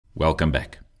Welcome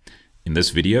back. In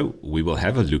this video, we will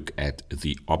have a look at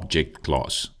the object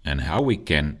class and how we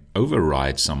can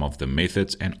override some of the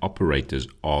methods and operators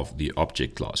of the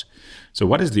object class. So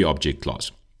what is the object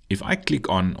class? If I click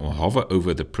on or hover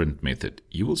over the print method,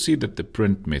 you will see that the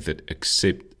print method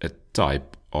accepts a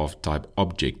type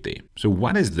object there. So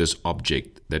what is this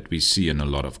object that we see in a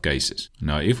lot of cases?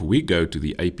 Now, if we go to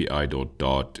the api.dart.dev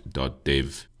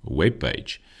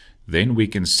webpage, then we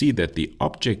can see that the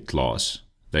object class,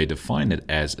 they define it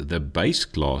as the base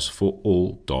class for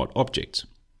all Dart objects.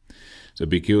 So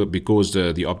because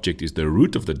the object is the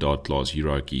root of the Dart class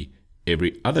hierarchy,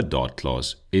 every other Dart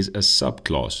class is a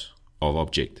subclass of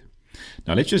object.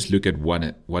 Now let's just look at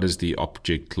what does the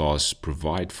object class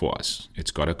provide for us.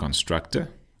 It's got a constructor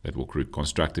that will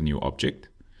construct a new object.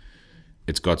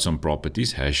 It's got some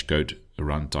properties, hashcode,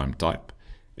 runtime type.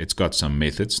 It's got some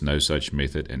methods, no such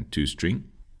method, and toString.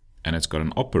 And it's got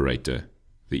an operator,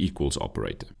 the equals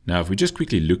operator. Now, if we just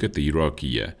quickly look at the hierarchy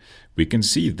here, we can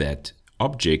see that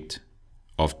object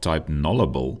of type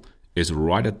nullable is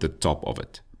right at the top of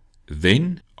it.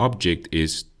 Then object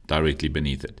is directly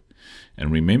beneath it.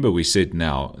 And remember, we said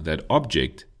now that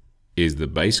object is the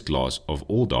base class of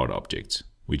all Dart objects,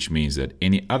 which means that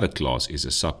any other class is a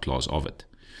subclass of it.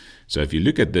 So if you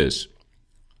look at this,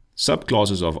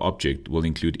 subclasses of object will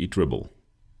include iterable.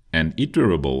 And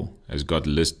iterable has got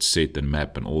list, set, and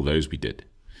map, and all those we did.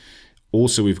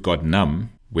 Also, we've got num,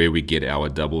 where we get our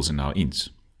doubles and our ints.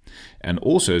 And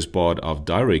also, as part of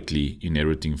directly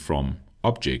inheriting from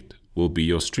object will be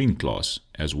your string class,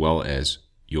 as well as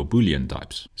your Boolean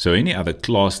types. So any other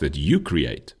class that you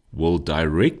create will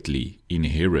directly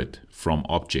inherit from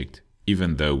object,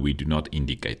 even though we do not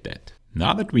indicate that.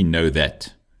 Now that we know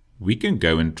that, we can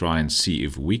go and try and see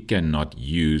if we cannot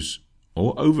use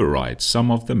or override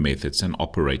some of the methods and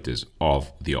operators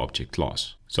of the object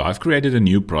class. So I've created a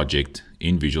new project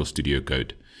in Visual Studio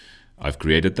Code. I've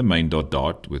created the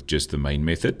main.dart with just the main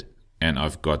method, and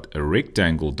I've got a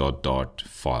rectangle.dart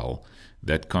file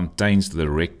that contains the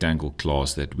rectangle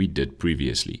class that we did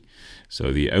previously.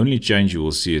 So the only change you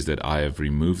will see is that I have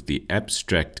removed the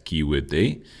abstract keyword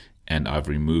there, and I've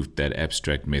removed that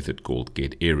abstract method called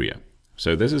getArea.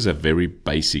 So this is a very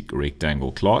basic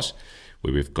rectangle class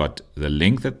where we've got the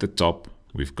length at the top,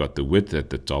 we've got the width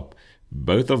at the top,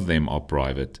 both of them are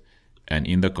private, and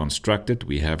in the constructed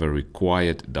we have a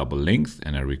required double length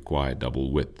and a required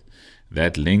double width.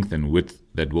 That length and width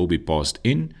that will be passed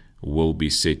in will be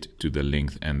set to the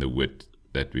length and the width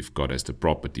that we've got as the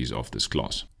properties of this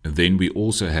class. Then we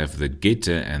also have the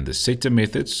getter and the setter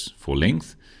methods for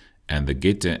length, and the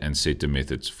getter and setter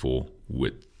methods for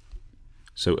width.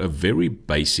 So a very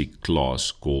basic class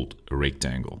called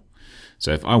rectangle.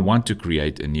 So if I want to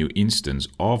create a new instance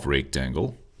of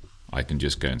rectangle, I can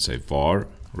just go and say var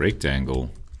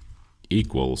rectangle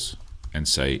equals and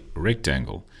say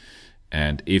rectangle.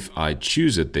 And if I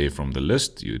choose it there from the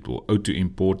list, it will auto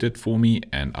import it for me,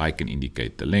 and I can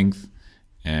indicate the length,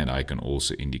 and I can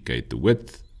also indicate the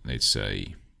width. Let's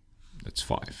say that's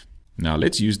 5. Now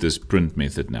let's use this print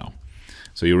method now.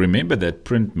 So you remember that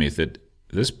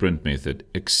this print method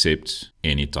accepts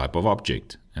any type of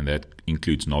object, and that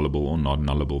includes nullable or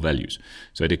non-nullable values.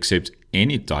 So it accepts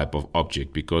any type of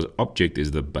object because object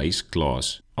is the base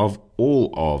class of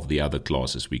all of the other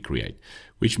classes we create,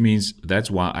 which means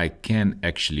that's why I can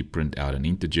actually print out an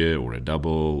integer or a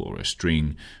double or a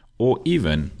string or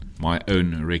even my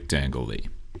own rectangle there.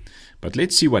 But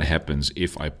let's see what happens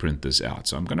if I print this out.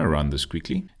 So I'm going to run this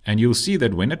quickly, and you'll see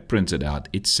that when it prints it out,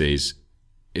 it says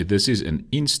this is an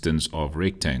instance of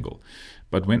rectangle.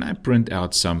 But when I print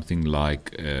out something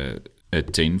like a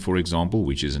 10, for example,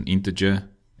 which is an integer,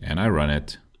 and I run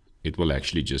it, it will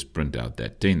actually just print out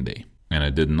that 10 there. And I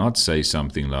did not say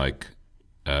something like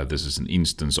this is an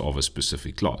instance of a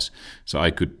specific class. So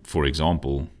I could, for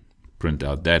example, print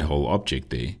out that whole object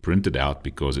there, print it out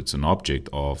because it's an object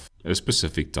of a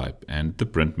specific type, and the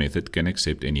print method can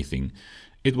accept anything.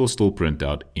 It will still print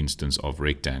out instance of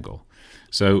rectangle.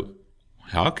 So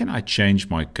how can I change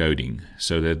my coding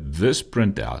so that this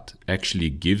printout actually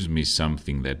gives me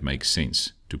something that makes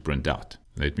sense to print out?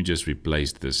 Let me just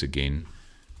replace this again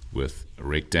with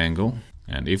rectangle.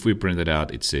 And if we print it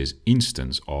out, it says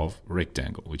instance of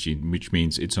rectangle, which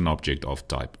means it's an object of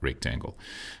type rectangle.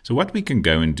 So what we can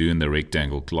go and do in the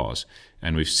rectangle class,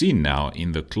 and we've seen now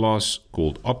in the class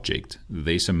called object,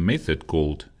 there's a method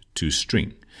called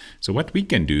toString. So what we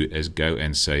can do is go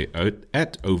and say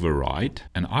at override,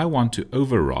 and I want to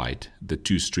override the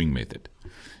toString method.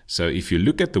 So if you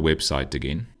look at the website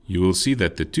again, you will see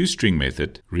that the toString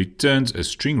method returns a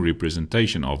string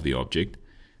representation of the object.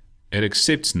 It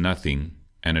accepts nothing,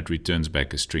 and it returns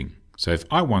back a string. So if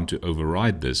I want to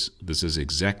override this, this is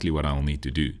exactly what I'll need to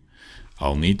do.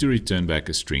 I'll need to return back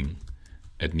a string.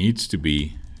 It needs to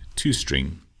be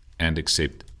toString and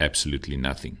accept absolutely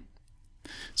nothing.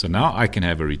 So now I can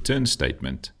have a return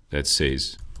statement that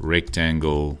says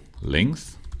rectangle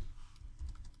length,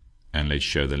 and let's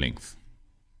show the length.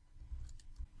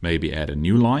 Maybe add a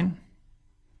new line,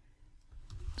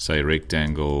 say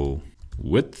rectangle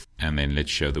width, and then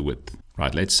let's show the width.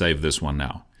 Right, let's save this one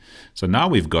now. So now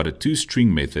we've got a toString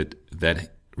method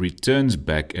that returns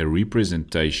back a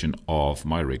representation of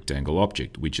my rectangle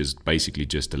object, which is basically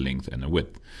just a length and a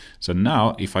width. So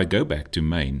now if I go back to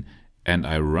main and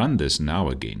I run this now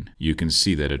again, you can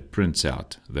see that it prints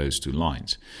out those two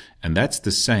lines. And that's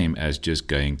the same as just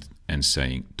going and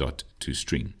saying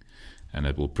 .toString. And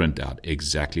it will print out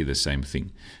exactly the same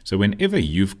thing. So whenever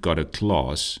you've got a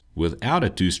class without a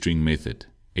toString method,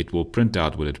 it will print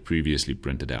out what it previously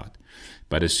printed out.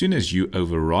 But as soon as you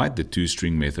override the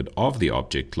toString method of the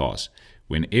object class,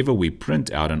 whenever we print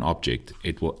out an object,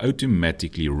 it will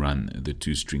automatically run the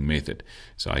toString method.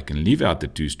 So I can leave out the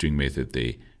toString method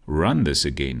there, run this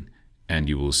again, and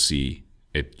you will see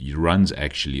it runs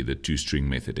actually the toString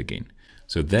method again.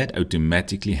 So that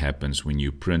automatically happens when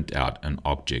you print out an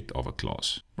object of a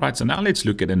class. Right, so now let's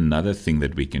look at another thing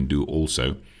that we can do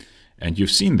also. And you've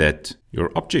seen that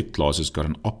your object class has got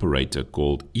an operator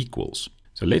called equals.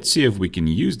 So let's see if we can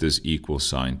use this equal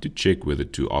sign to check whether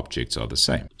two objects are the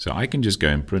same. So I can just go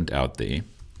and print out there,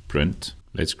 print,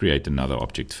 let's create another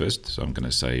object first. So I'm going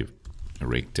to say a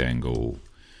rectangle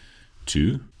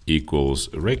 2 equals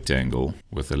a rectangle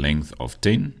with a length of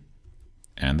 10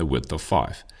 and the width of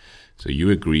 5. So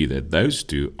you agree that those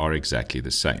two are exactly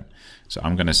the same. So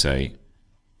I'm going to say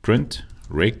print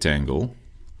rectangle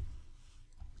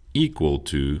equal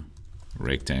to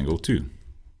rectangle 2.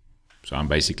 So I'm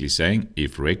basically saying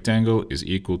if rectangle is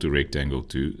equal to rectangle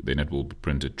 2, then it will be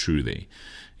printed true there.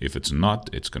 If it's not,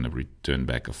 it's going to return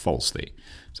back a false there.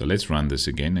 So let's run this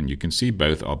again, and you can see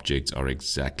both objects are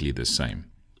exactly the same.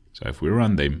 So if we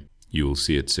run them, you will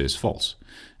see it says false.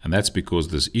 And that's because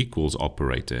this equals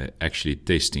operator actually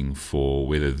testing for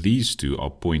whether these two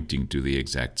are pointing to the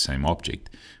exact same object,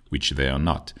 which they are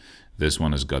not. This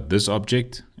one has got this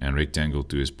object, and rectangle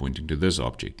 2 is pointing to this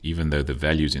object. Even though the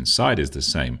values inside is the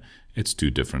same, it's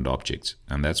two different objects,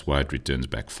 and that's why it returns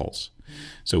back false.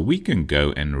 So we can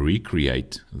go and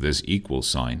recreate this equal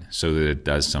sign so that it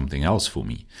does something else for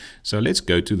me. So let's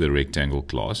go to the rectangle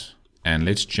class, and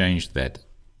let's change that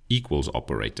equals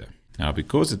operator. Now,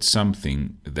 because it's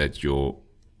something that your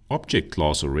object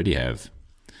class already have,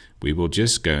 we will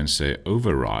just go and say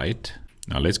override.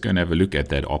 Now let's go and have a look at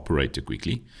that operator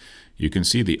quickly. You can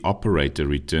see the operator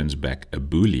returns back a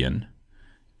Boolean,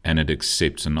 and it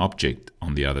accepts an object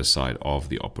on the other side of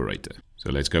the operator. So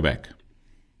let's go back.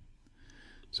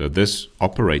 So this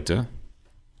operator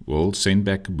will send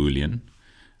back a Boolean.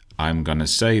 I'm going to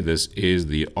say this is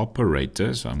the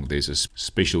operator. So there's a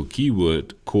special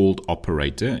keyword called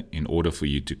operator in order for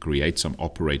you to create some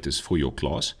operators for your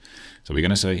class. So we're going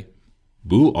to say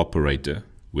bool operator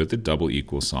with the double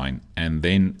equal sign, and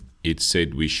then it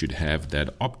said we should have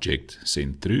that object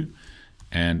sent through,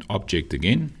 and object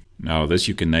again. Now this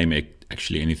you can name it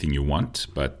actually anything you want,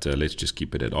 but let's just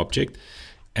keep it at object.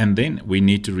 And then we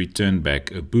need to return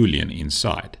back a Boolean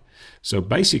inside. So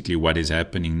basically what is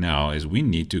happening now is we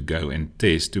need to go and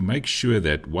test to make sure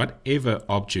that whatever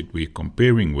object we're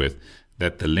comparing with,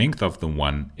 that the length of the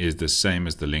one is the same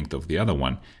as the length of the other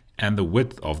one, and the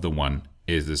width of the one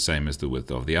is the same as the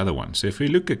width of the other one. So if we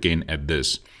look again at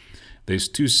this, there's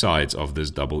two sides of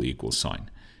this double equal sign.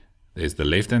 There's the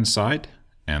left hand side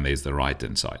and there's the right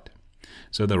hand side.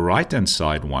 So the right hand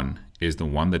side one is the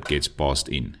one that gets passed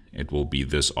in. It will be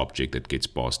this object that gets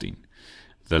passed in.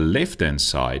 The left hand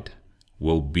side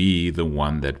will be the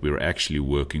one that we're actually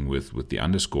working with the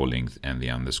underscore length and the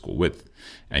underscore width.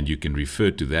 And you can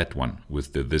refer to that one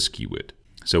with the this keyword.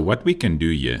 So what we can do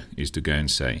here is to go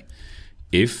and say,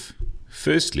 if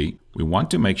firstly, we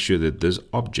want to make sure that this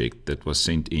object that was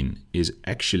sent in is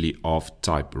actually of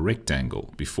type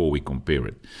rectangle before we compare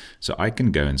it. So I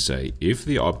can go and say, if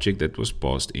the object that was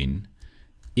passed in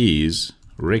is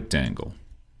rectangle,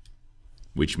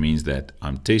 which means that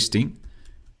I'm testing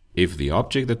if the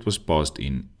object that was passed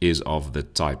in is of the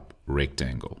type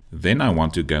rectangle. Then I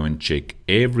want to go and check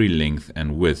every length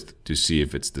and width to see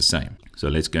if it's the same. So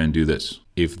let's go and do this.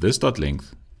 If this dot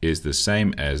length is the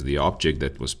same as the object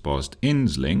that was passed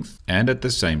in's length, and at the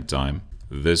same time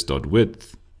this dot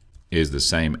width is the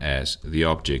same as the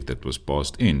object that was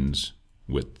passed in's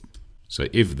width. So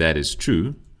if that is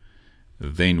true,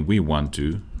 then we want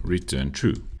to return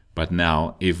true. But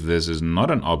now if this is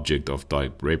not an object of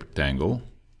type rectangle,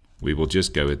 we will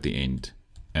just go at the end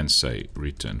and say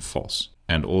return false.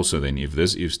 And also then, if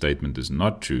this if statement is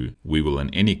not true, we will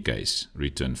in any case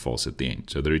return false at the end.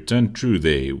 So the return true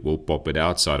there will pop it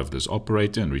outside of this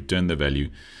operator and return the value.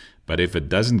 But if it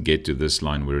doesn't get to this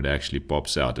line where it actually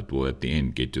pops out, it will at the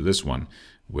end get to this one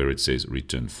where it says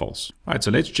return false. All right,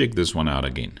 so let's check this one out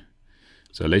again.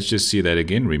 So let's just see that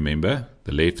again. Remember,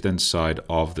 the left-hand side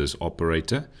of this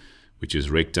operator, which is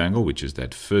rectangle, which is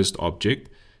that first object,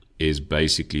 is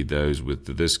basically those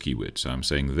with this keyword. So I'm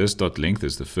saying this dot length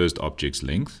is the first object's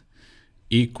length,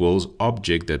 equals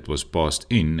object that was passed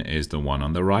in is the one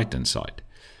on the right-hand side.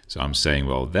 So I'm saying,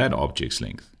 well, that object's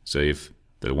length. So if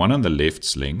the one on the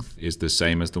left's length is the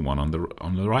same as the one on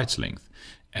the right's length,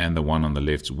 and the one on the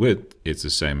left's width is the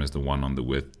same as the one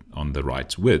on the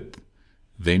right's width,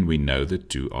 then we know the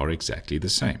two are exactly the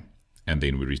same. And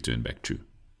then we return back true.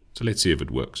 So let's see if it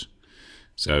works.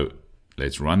 So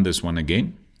let's run this one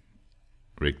again.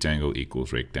 Rectangle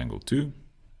equals rectangle 2.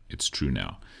 It's true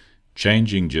now.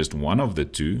 Changing just one of the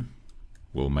two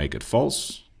will make it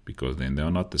false, because then they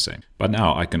are not the same. But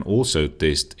now I can also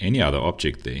test any other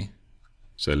object there.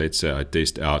 So let's say I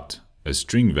test out a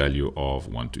string value of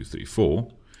 1, 2, 3,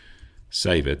 4,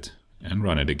 save it, and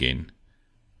run it again.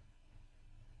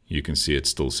 You can see it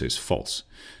still says false.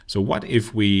 So what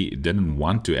if we didn't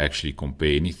want to actually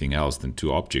compare anything else than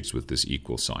two objects with this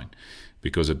equal sign?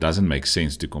 Because it doesn't make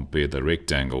sense to compare the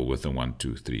rectangle with a 1,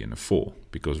 2, 3, and a 4,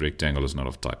 because rectangle is not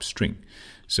of type string.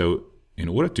 So in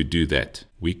order to do that,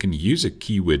 we can use a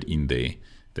keyword in there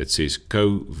that says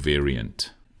covariant.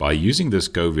 By using this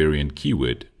covariant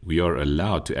keyword, we are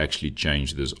allowed to actually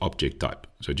change this object type.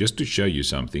 So just to show you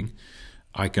something,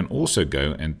 I can also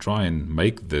go and try and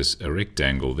make this a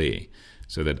rectangle there,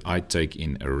 so that I take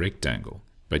in a rectangle.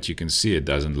 But you can see it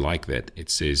doesn't like that. It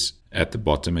says at the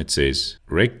bottom, it says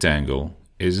rectangle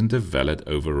isn't a valid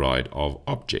override of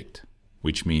object,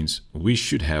 which means we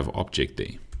should have object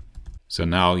there. So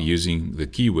now using the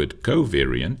keyword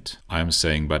covariant, I'm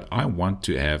saying, but I want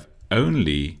to have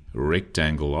only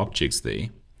rectangle objects there,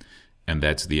 and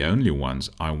that's the only ones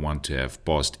I want to have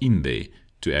passed in there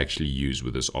to actually use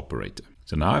with this operator.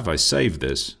 So now if I save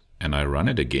this and I run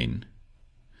it again,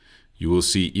 you will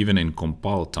see even in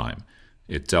compile time,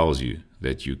 it tells you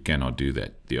that you cannot do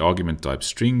that. The argument type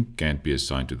string can't be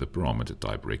assigned to the parameter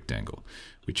type rectangle,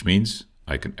 which means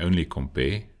I can only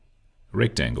compare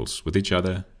rectangles with each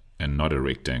other and not a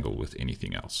rectangle with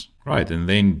anything else. Right, and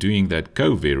then doing that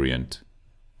covariant,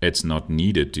 it's not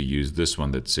needed to use this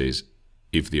one that says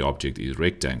if the object is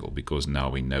rectangle, because now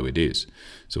we know it is.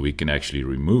 So we can actually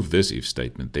remove this if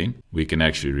statement then. We can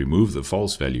actually remove the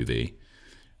false value there,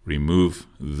 remove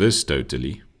this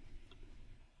totally,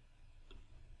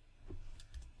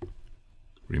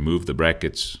 remove the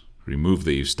brackets, remove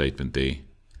the if statement there,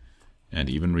 and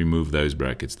even remove those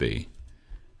brackets there,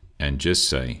 and just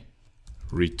say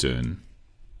return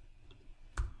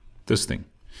this thing.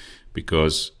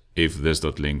 Because if this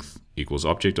dot length equals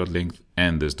object dot length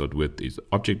and this dot width is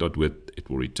object dot width, it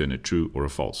will return a true or a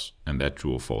false, and that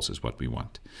true or false is what we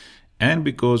want. And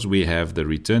because we have the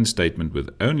return statement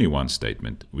with only one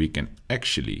statement, we can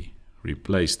actually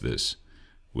replace this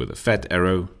with a fat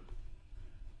arrow,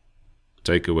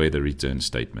 take away the return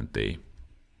statement there,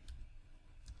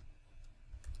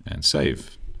 and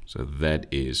save. So that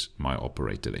is my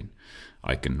operator then.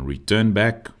 I can return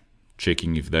back,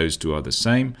 checking if those two are the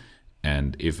same,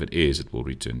 and if it is, it will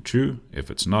return true.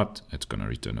 If it's not, it's going to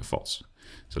return a false.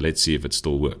 So let's see if it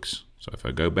still works. So if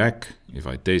I go back, if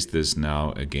I test this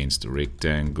now against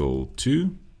rectangle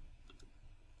 2,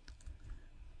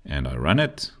 and I run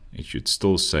it, it should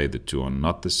still say the two are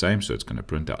not the same, so it's going to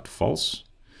print out false.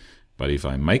 But if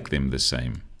I make them the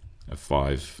same, a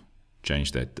 5,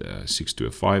 change that 6 to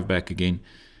a 5 back again,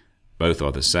 both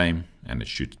are the same, and it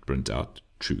should print out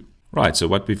true. Right, so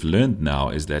what we've learned now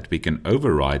is that we can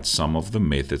override some of the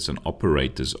methods and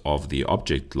operators of the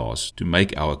object class to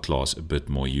make our class a bit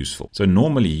more useful. So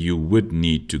normally you would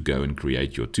need to go and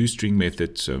create your toString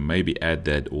method, so maybe add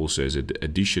that also as an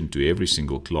addition to every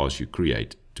single class you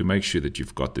create to make sure that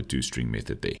you've got the toString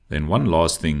method there. Then one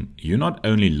last thing, you're not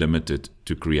only limited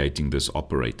to creating this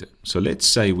operator. So let's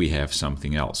say we have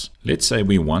something else. Let's say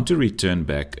we want to return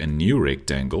back a new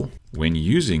rectangle when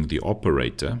using the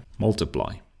operator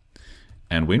multiply.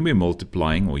 And when we're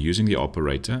multiplying or using the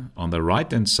operator, on the right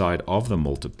hand side of the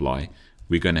multiply,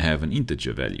 we're going to have an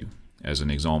integer value as an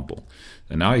example.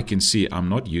 And now you can see I'm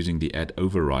not using the add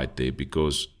override there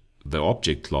because the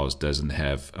object class doesn't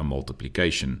have a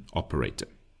multiplication operator.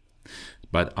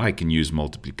 But I can use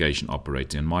multiplication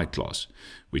operator in my class,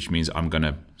 which means I'm going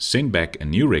to send back a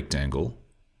new rectangle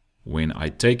when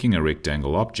I'm taking a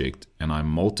rectangle object and I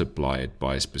multiply it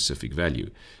by a specific value.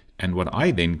 And what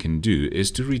I then can do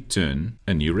is to return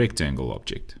a new rectangle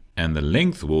object. And the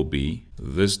length will be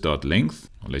this dot length,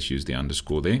 let's use the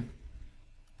underscore there,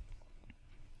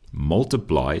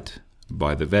 multiplied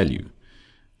by the value,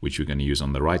 which we're going to use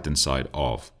on the right hand side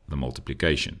of the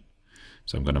multiplication.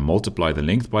 So I'm going to multiply the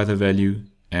length by the value,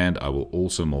 and I will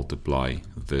also multiply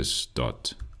this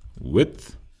dot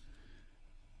width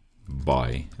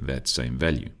by that same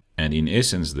value. And in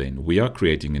essence then, we are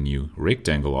creating a new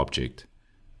rectangle object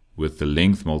with the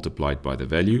length multiplied by the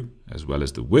value, as well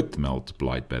as the width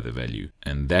multiplied by the value.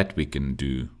 And that we can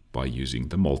do by using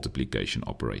the multiplication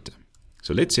operator.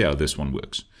 So let's see how this one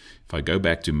works. If I go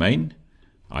back to main,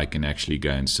 I can actually go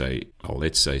and say, well,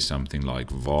 let's say something like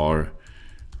var,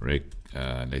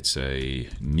 let's say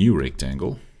new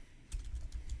rectangle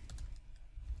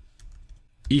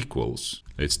equals,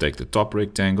 let's take the top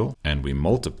rectangle and we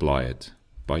multiply it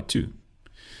by 2.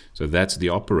 So that's the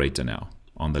operator now.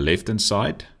 On the left hand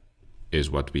side is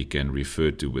what we can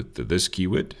refer to with this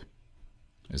keyword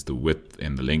as the width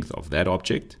and the length of that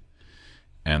object.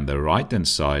 And the right hand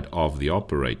side of the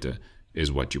operator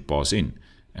is what you pass in.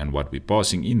 And what we're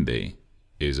passing in there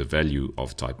is a value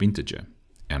of type integer.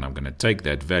 And I'm going to take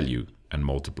that value and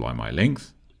multiply my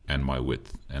length and my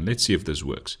width. And let's see if this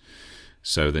works.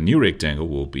 So the new rectangle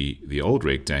will be the old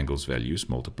rectangle's values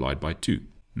multiplied by 2.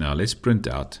 Now let's print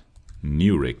out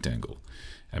new rectangle.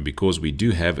 And because we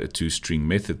do have a toString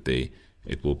method there,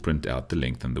 it will print out the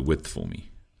length and the width for me.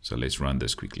 So let's run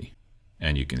this quickly.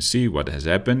 And you can see what has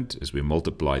happened is we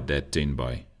multiplied that 10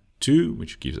 by 2,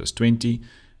 which gives us 20.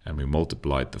 And we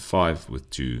multiplied the 5 with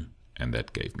 2, and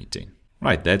that gave me 10.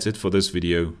 Right, that's it for this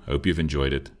video. Hope you've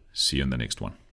enjoyed it. See you in the next one.